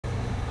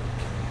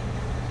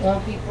Well,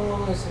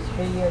 people, this is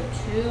video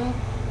 2.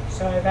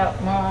 Sorry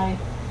about my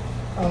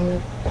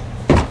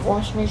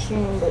washing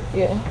machine, but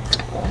yeah,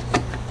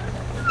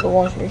 the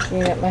washing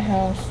machine at my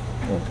house.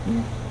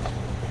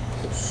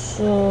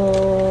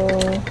 So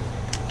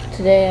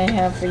today I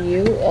have for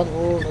you a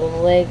little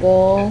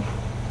Lego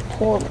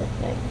portal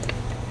thing.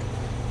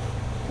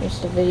 It's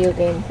the video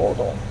game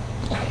portal.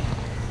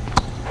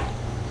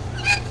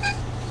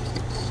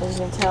 As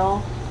you can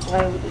tell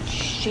by the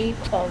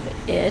shape of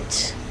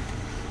it,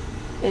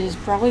 it is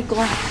probably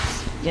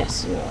glass.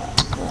 Yes, you are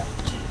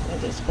correct.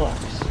 It is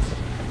glass.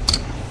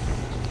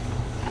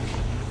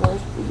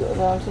 First, we go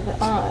down to the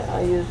eye.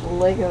 I use a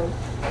Lego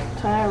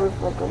tire with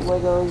like a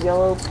Lego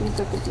yellow piece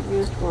that could be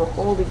used for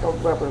holding a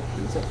rubber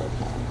piece if I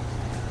can.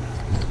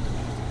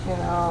 You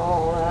know,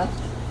 all that.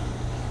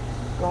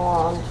 Go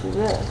on to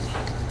this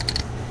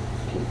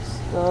piece,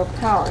 the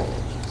power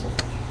engine.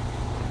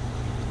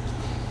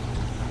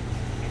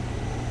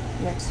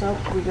 Next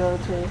up, we go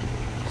to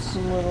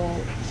some little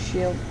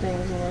shield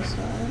things on the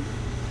side.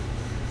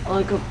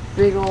 Like a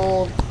big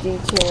old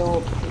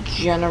detailed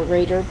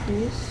generator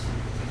piece.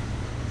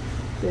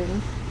 Big.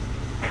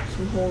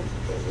 Some holes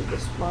for the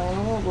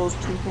spinal. Those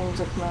two things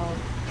that come out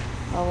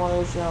on one of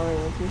those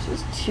generator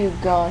pieces. 2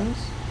 guns.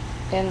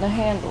 And the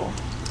handle.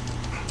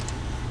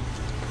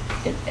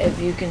 And if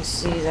you can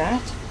see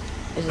that,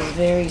 it is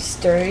very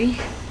sturdy.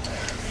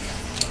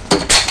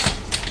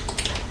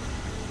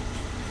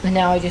 And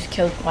now I just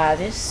killed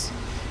Gladys.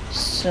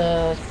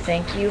 So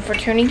thank you for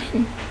tuning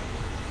in.